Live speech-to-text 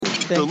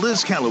The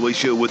Liz Calloway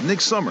Show with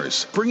Nick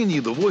Summers, bringing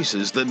you the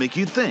voices that make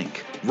you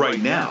think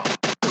right now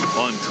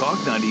on Talk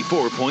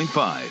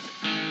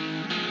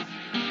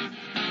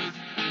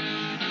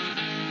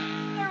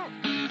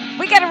 94.5.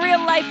 We got a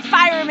real-life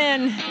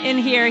fireman in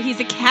here. He's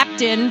a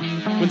captain.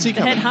 When's he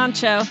coming? Head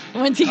honcho.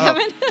 When's he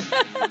coming?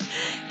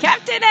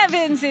 Captain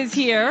Evans is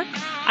here.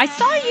 I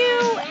saw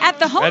you at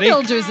the Home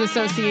Builders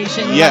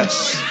Association.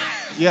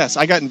 Yes,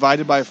 I got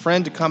invited by a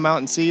friend to come out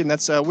and see, and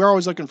that's we're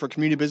always looking for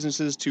community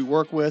businesses to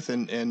work with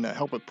and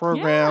help with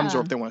programs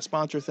or if they want to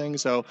sponsor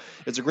things. So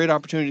it's a great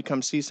opportunity to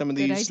come see some of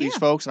these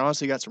folks, and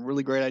honestly got some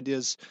really great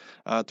ideas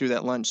through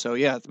that lunch. So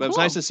yeah, it was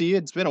nice to see you.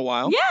 It's been a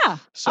while. Yeah,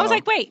 so, I was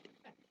like, wait.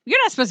 You're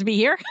not supposed to be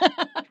here.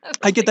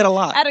 I get that a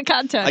lot. Out of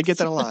context. I get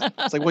that a lot.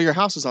 It's like, well, your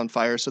house is on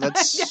fire, so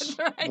that's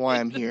why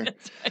I'm here.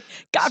 Right.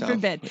 God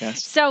forbid.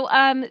 Yes. So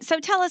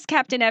tell us,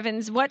 Captain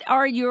Evans, what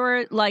are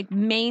your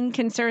main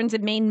concerns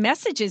and main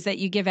messages that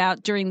you give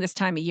out during this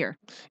time of year?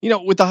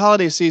 With the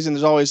holiday season,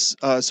 there's always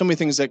so many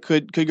things that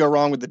could go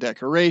wrong with the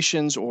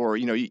decorations, or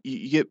you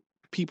get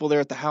people there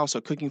at the house, so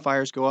cooking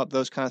fires go up,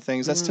 those kind of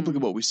things. That's typically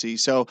what we see.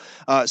 So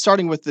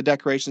starting with the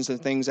decorations and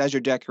things, as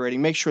you're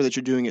decorating, make sure that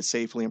you're doing it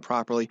safely and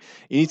properly.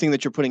 Anything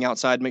that you're putting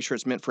outside, make sure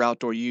it's meant for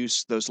outdoor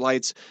use. Those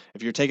lights,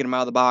 if you're taking them out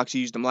of the box, you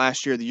used them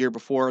last year, the year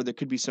before, there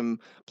could be some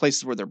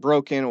places where they're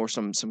broken or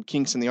some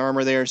kinks in the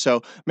armor there.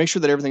 So make sure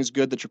that everything's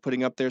good that you're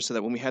putting up there so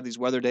that when we have these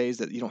weather days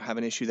that you don't have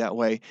an issue that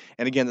way.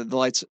 And again, the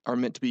lights are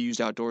meant to be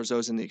used outdoors,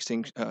 those in the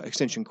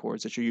extension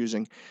cords that you're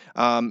using.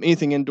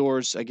 Anything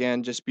indoors,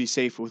 again, just be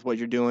safe with what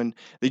you're doing.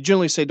 They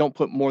generally say don't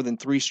put more than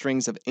 3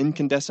 strings of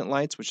incandescent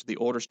lights, which are the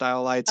older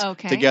style lights,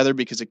 together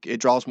because it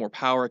draws more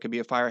power. It could be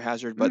a fire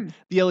hazard. But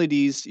the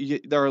LEDs,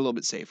 they're a little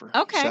bit safer.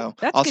 Okay. So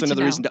that's also good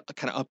another reason to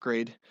kind of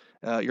upgrade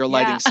your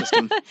lighting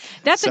system.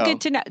 That's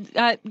good to know.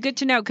 Good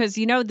to know because,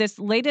 this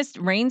latest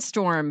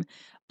rainstorm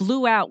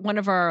blew out one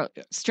of our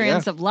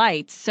strands of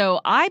lights. So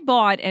I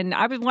bought, and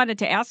I wanted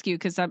to ask you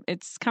because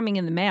it's coming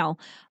in the mail.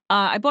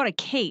 I bought a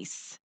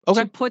case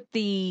to put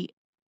the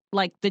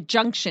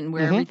junction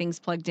where everything's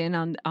plugged in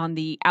on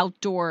the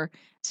outdoor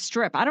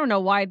strip. I don't know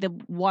why the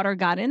water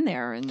got in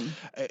there. And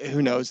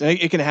who knows?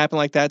 It can happen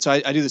like that. So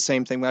I do the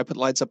same thing when I put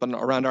lights up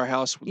around our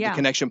house. The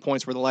connection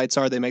points where the lights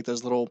are, they make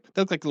those they look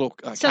like little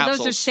capsules. So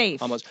those are safe.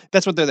 Almost.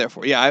 That's what they're there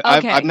for. Yeah,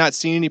 I've not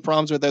seen any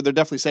problems with them. They're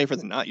definitely safer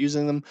than not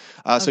using them.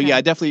 So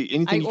yeah, definitely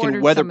anything you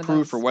can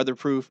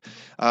weatherproof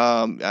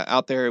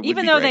out there.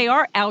 Even though they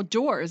are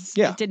outdoors,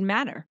 it didn't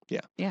matter.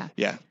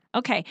 Yeah.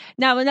 Okay.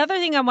 Now, another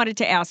thing I wanted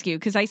to ask you,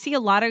 because I see a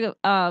lot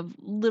of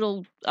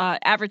little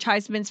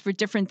advertisements for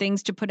different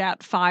things to put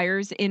out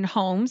fires in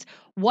homes.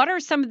 What are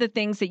some of the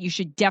things that you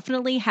should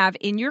definitely have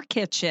in your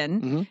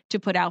kitchen to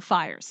put out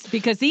fires?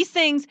 Because these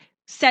things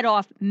set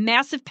off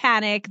massive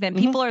panic. Then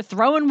people are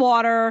throwing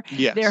water.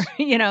 Yes. They're,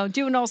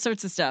 doing all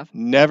sorts of stuff.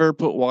 Never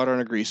put water on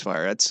a grease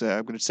fire. That's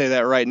I'm going to say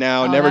that right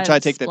now. Never try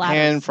to take the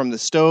pan from the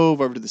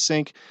stove over to the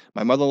sink.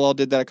 My mother-in-law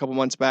did that a couple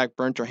months back,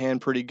 burnt her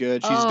hand pretty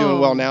good. She's doing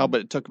well now, but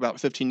it took about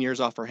 15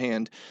 years off her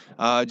hand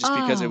just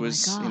because it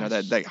was,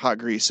 that hot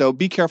grease. So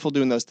be careful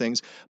doing those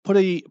things. Put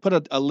a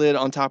lid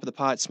on top of the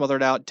pot, smother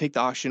it out, take the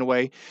oxygen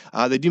away.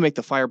 They do make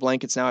the fire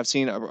blankets now. I've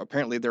seen,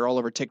 apparently they're all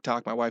over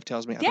TikTok. My wife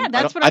tells me.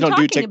 That's what I don't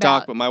do talking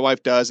TikTok, about. but my wife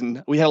does,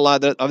 and we had a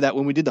lot of that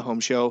when we did the home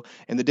show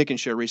and the Dickens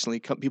show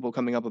recently. People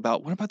coming up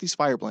about, what about these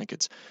fire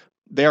blankets?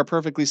 They are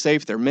perfectly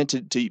safe. They're meant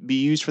to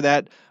be used for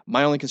that.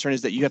 My only concern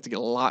is that you have to get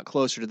a lot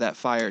closer to that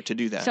fire to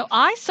do that. So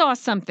I saw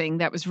something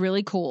that was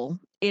really cool.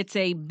 It's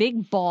a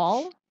big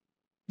ball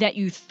that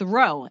you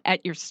throw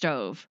at your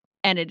stove,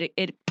 and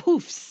it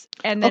poofs,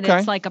 and then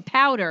it's like a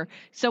powder.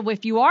 So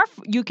if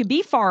you could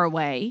be far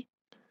away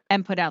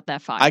and put out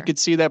that fire. I could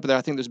see that, but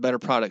I think there's better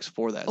products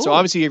for that. So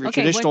obviously you have your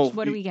traditional,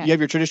 what do we get? You have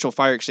your traditional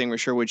fire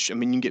extinguisher, which you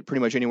can get pretty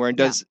much anywhere and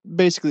does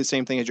basically the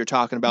same thing as you're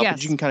talking about,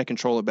 but you can kind of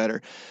control it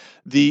better.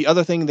 The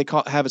other thing they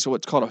have is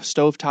what's called a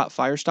stovetop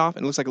fire stop.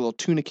 And it looks like a little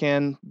tuna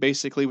can,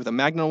 basically, with a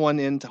magnet on one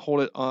end to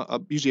hold it.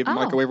 Usually you have a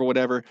microwave or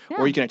whatever,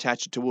 or you can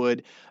attach it to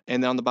wood.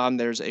 And then on the bottom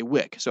there's a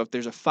wick. So if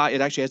there's a fire,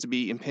 it actually has to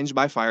be impinged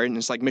by fire, and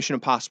it's like Mission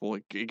Impossible.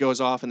 It goes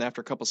off, and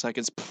after a couple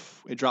seconds,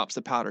 it drops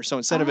the powder. So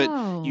instead of it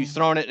you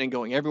throwing it and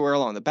going everywhere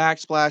along the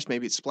backsplash,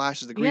 maybe it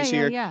splashes the grease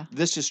here.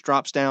 This just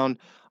drops down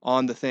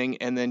on the thing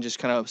and then just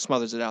kind of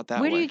smothers it out that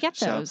way. Where do you get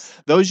those?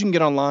 So those you can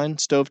get online,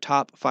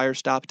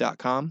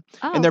 stovetopfirestop.com.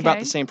 And they're about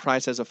the same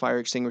price as a fire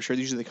extinguisher.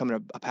 Usually they come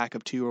in a pack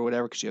of 2 or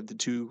whatever because you have the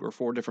 2 or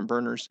 4 different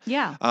burners.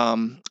 Yeah.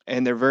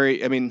 And they're very,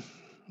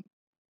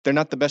 they're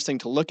not the best thing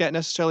to look at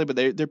necessarily, but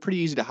they're pretty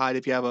easy to hide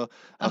if you have a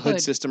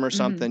hood system or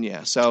something.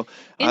 Yeah. So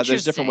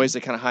there's different ways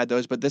to kind of hide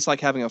those, but it's like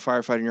having a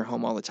firefighter in your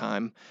home all the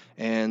time,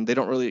 and they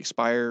don't really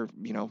expire,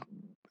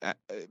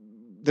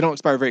 they don't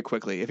expire very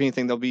quickly. If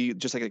anything, they'll be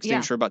just like an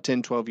extinguisher about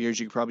 10, 12 years.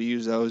 You could probably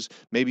use those,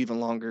 maybe even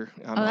longer.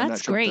 I'm that's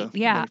not sure great.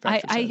 Yeah,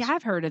 I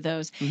have heard of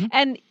those.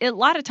 And a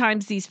lot of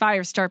times these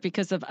fires start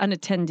because of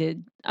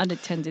unattended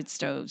unattended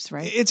stoves,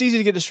 right? It's easy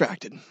to get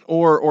distracted,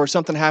 or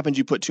something happens.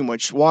 You put too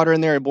much water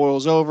in there, it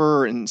boils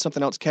over, and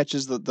something else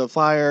catches the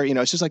fire.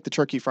 It's just like the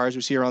turkey fires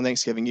we see around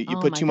Thanksgiving. You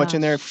Oh put my too much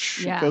in there,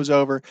 gosh. it goes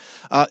over.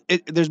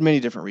 There's many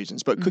different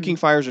reasons, but cooking Mhm.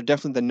 fires are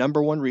definitely the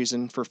number one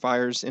reason for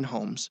fires in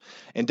homes,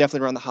 and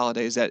definitely around the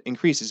holidays that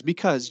increases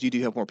because you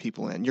do have more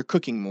people in. You're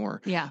cooking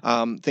more. Yeah.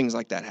 Things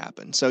like that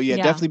happen. So yeah,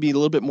 Yeah. definitely be a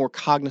little bit more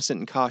cognizant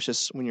and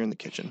cautious when you're in the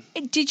kitchen.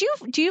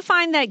 Do you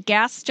find that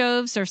gas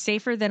stoves are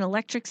safer than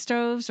electric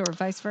stoves, or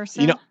vice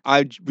versa?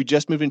 We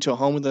just moved into a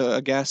home with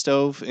a gas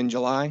stove in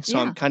July, so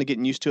Yeah. I'm kind of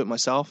getting used to it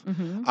myself.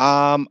 Mhm.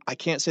 I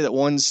can't say that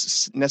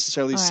one's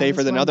necessarily Oh, I safer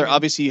was than other. wondering.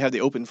 Obviously, you have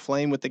the open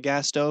flame with the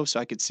gas stove, so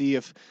I could see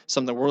if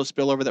something were to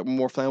spill over that were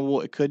more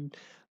flammable, it could.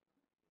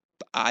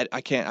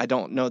 I can't. I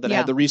don't know that I Yeah.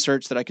 have the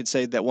research that I could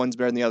say that one's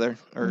better than the other,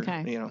 or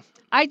Okay.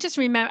 I just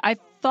remember I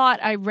thought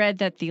I read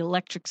that the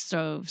electric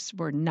stoves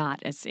were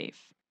not as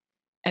safe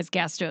as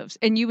gas stoves,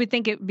 and you would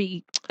think it would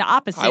be the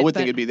opposite. I would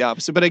think but it'd be the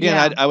opposite. But again,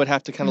 Yeah. I would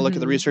have to kind of look at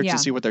the research Yeah. and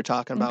see what they're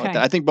talking about with Okay.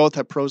 that. I think both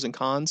have pros and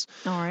cons.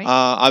 All right.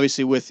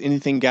 Obviously, with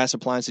anything gas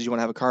appliances, you want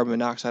to have a carbon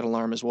monoxide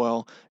alarm as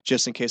well,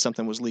 just in case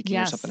something was leaking or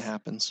Yes. something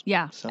happens.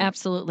 Yeah, So.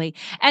 absolutely.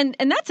 And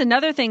that's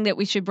another thing that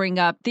we should bring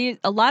up.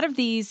 A lot of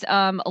these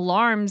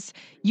alarms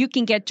you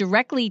can get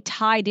directly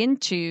tied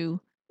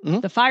into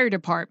Mhm. the fire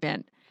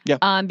department.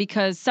 Yeah.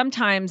 Because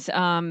sometimes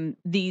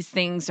these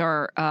things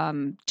are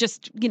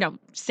just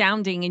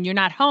sounding and you're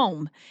not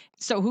home.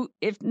 So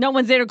if no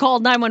one's there to call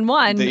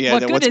 911, Yeah, what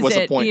then good is what's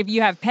the it point? if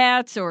you have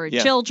pets or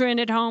Yeah. children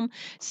at home?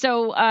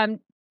 So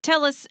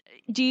tell us,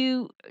 do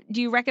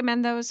you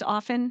recommend those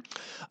often?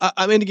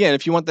 I mean, again,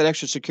 if you want that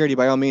extra security,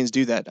 by all means,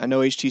 do that. I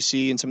know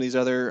HTC and some of these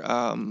other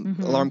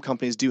alarm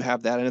companies do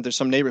have that. I know there's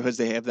some neighborhoods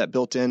they have that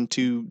built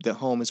into the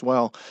home as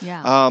well.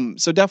 Yeah.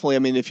 So definitely, I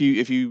mean, if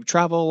you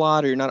travel a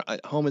lot or you're not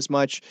at home as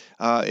much,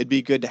 it'd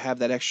be good to have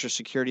that extra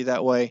security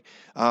that way.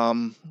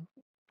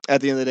 At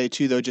the end of the day,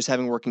 too, though, just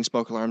having working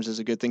smoke alarms is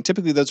a good thing.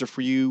 Typically, those are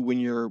for you when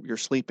you're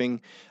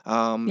sleeping,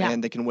 Yeah.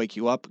 and they can wake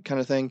you up,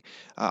 kind of thing.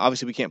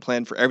 Obviously, we can't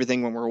plan for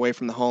everything when we're away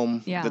from the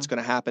home Yeah. that's going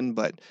to happen,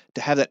 but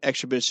to have that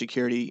extra bit of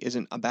security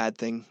isn't a bad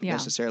thing Yeah.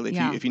 necessarily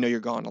Yeah. if you know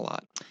you're gone a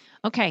lot.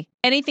 Okay.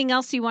 Anything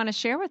else you want to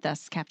share with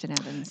us, Captain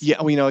Evans?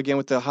 Yeah, well, again,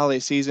 with the holiday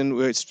season,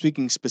 we're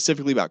speaking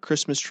specifically about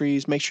Christmas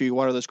trees. Make sure you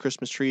water those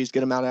Christmas trees, get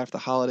them out after the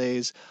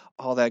holidays,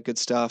 all that good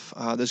stuff.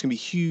 There's going to be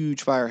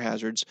huge fire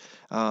hazards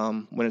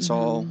when it's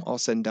all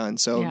said and done.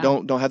 So Yeah.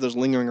 don't have those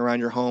lingering around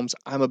your homes.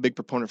 I'm a big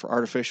proponent for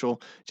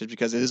artificial, just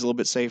because it is a little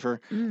bit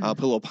safer. Put a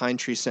little pine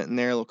tree scent in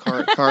there, a little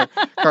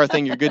car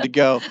thing, you're good to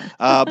go.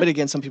 But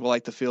again, some people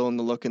like the feel and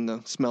the look and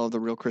the smell of the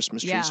real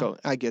Christmas tree. Yeah. So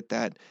I get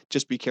that.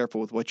 Just be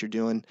careful with what you're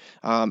doing.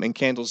 And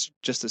candles,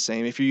 just the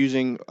same. If you're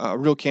using a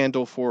real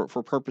candle for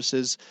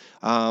purposes,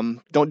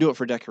 don't do it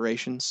for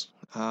decorations.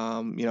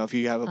 If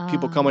you have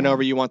people coming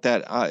over, you want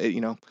that,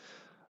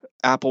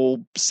 apple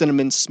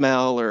cinnamon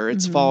smell, or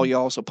it's fall, you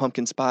also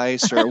pumpkin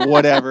spice or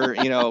whatever,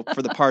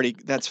 for the party,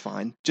 that's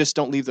fine. Just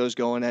don't leave those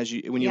going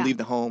when you Yeah. leave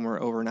the home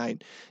or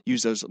overnight.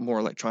 Use those more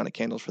electronic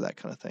candles for that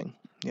kind of thing.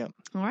 Yeah.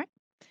 All right.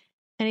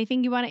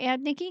 Anything you want to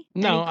add, Nikki?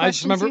 No, Any I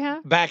just questions you remember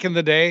have? back in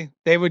the day,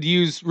 they would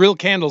use real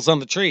candles on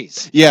the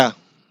trees. Yeah.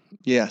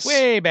 Yes.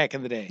 Way back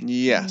in the day.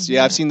 Yes.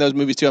 Yeah, I've seen those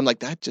movies too. I'm like,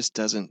 that just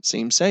doesn't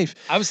seem safe.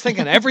 I was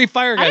thinking every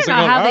fire I guy's don't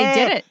know going, how they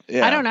did it.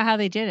 Yeah. I don't know how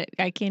they did it.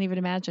 I can't even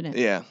imagine it.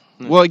 Yeah.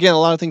 Well, again, a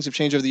lot of things have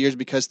changed over the years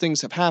because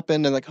things have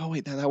happened and oh,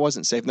 wait, that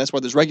wasn't safe. And that's why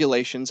there's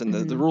regulations and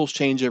the rules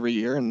change every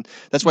year. And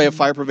that's why you have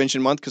Fire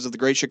Prevention Month, because of the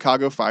Great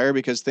Chicago Fire,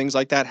 because things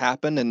like that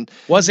happen. And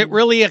Was it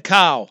really a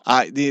cow?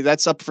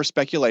 that's up for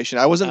speculation.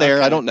 I wasn't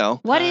there. I don't know.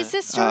 What is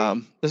this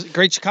story? The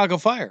Great Chicago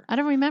Fire. I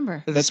don't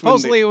remember.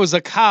 Supposedly it was a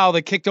cow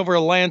that kicked over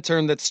a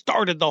lantern that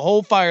started the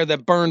whole fire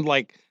that burned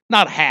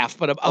not half,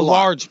 but a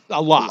lot,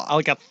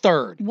 like a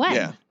third. When?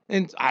 Yeah.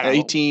 And I don't know.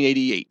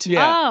 1888.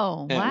 Yeah.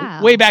 Oh, Yeah.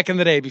 wow. Way back in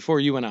the day before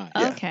you and I.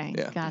 Okay,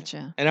 Yeah.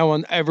 gotcha.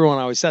 And everyone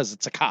always says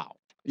it's a cow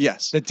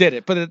Yes. that did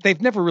it, but they've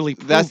never really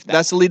proved that.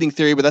 That's the leading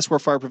theory, but that's where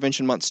Fire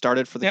Prevention Month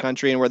started for the Yep.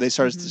 country, and where they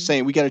started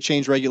saying we got to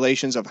change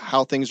regulations of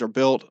how things are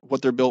built,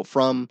 what they're built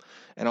from,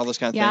 and all those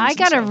kind of Yeah,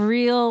 things. I got a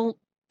real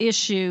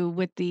issue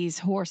with these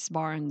horse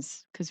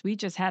barns because we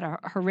just had a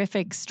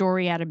horrific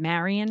story out of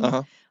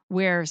Marion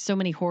where so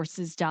many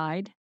horses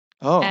died.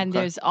 Oh, And okay.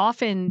 there's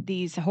often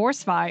these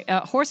horse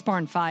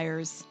barn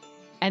fires,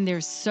 and they're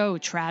so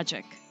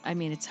tragic. I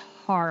mean, it's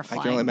horrifying.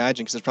 I can only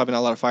imagine, because there's probably not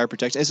a lot of fire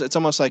protection. It's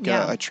almost like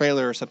Yeah. a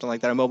trailer or something like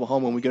that, a mobile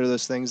home. When we go to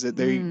those things, that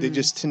they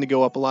just tend to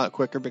go up a lot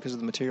quicker because of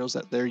the materials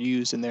that they're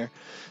used in there.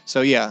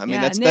 So yeah, I mean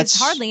and that's there's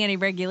hardly any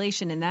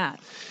regulation in that.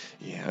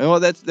 yeah. Well,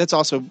 that's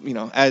also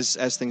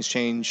as things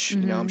change,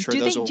 I'm sure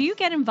Do you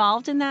get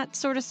involved in that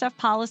sort of stuff,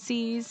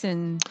 policies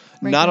and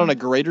not on a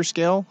regulations? greater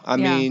scale. I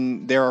Yeah.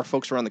 mean, there are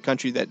folks around the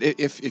country that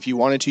if you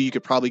wanted to, you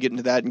could probably get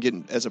into that and get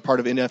as a part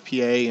of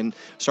NFPA and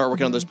start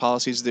working on those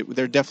policies. That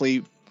there are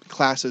definitely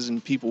classes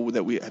and people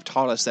that we have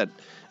taught us that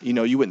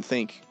you wouldn't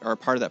think are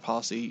part of that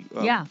policy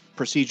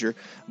procedure.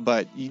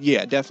 But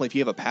yeah, definitely, if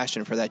you have a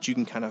passion for that, you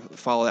can kind of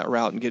follow that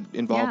route and get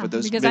involved with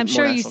those. Because I'm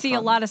sure you see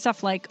a lot of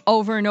stuff like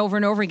over and over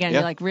and over again. Yeah.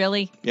 You're like,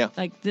 really? Yeah.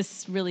 Like,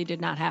 this really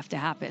did not have to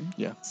happen.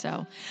 Yeah.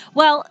 So,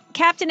 well,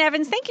 Captain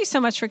Evans, thank you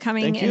so much for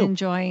coming Thank and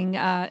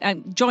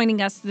you.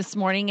 joining us this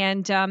morning.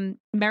 And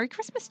Merry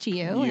Christmas to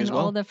you You and as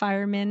well. all the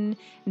firemen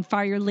and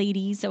fire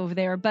ladies over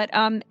there. But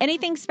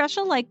anything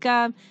special like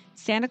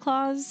Santa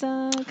Claus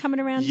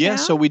coming around Yeah, town?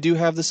 so we do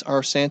have this.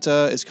 Our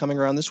Santa is coming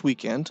around this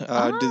weekend.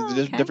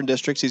 Different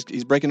districts.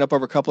 He's breaking up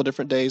over a couple of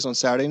different days on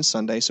Saturday and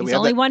Sunday. So He's we have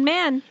only that. one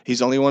man.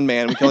 He's only one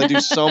man. We can only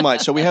do so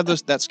much. So we have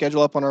that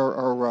schedule up on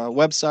our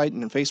website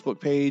and Facebook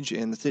page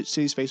and the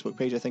city's Facebook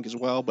page, I think, as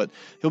well. But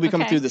he'll be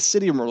coming through the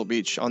city of Myrtle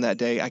Beach on that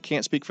day. I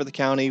can't speak for the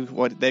county,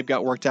 what they've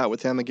got worked out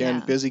with him.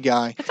 Again, busy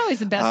guy. It's always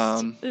the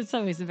best. It's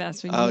always the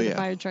best when the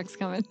fire truck's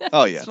coming.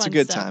 Oh, yeah. It's a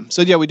good time.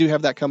 So, yeah, we do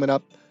have that coming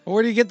up.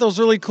 Where do you get those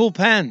really cool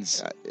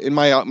pens? In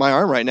my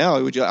arm right now.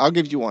 I'll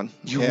give you one.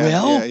 You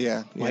will?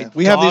 Yeah.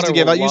 We have these to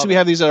give out. Usually we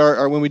have these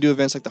at when we do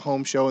events like the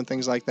home show and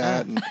things like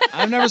that. And,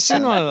 I've never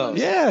seen one of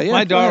those. Yeah.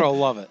 My daughter will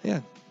love it.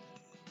 Yeah.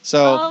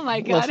 So, oh my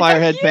God, little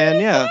firehead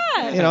pen.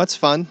 Yeah. It's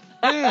fun.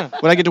 Yeah.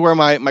 When I get to wear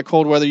my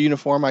cold weather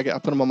uniform, I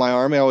put them on my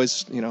arm. I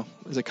always,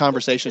 as a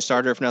conversation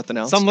starter, if nothing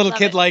else. Some little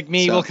kid like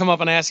me will come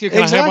up and ask you,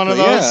 can I have one of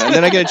those? Yeah. And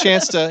then I get a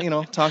chance to,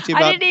 talk to you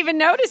about. I didn't even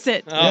notice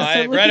it.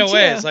 Oh, right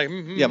away. It's like,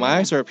 yeah, my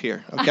eyes are up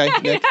here. Okay,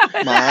 Nick,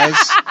 my eyes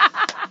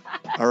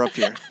are up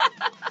here.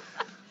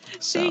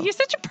 So. See, you're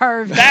such a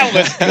perv. That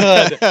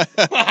was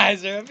good. My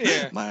eyes are up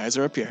here. My eyes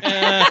are up here.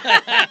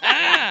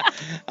 I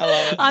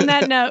love it. On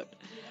that note,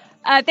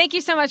 thank you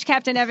so much,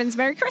 Captain Evans.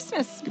 Merry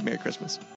Christmas. Merry Christmas.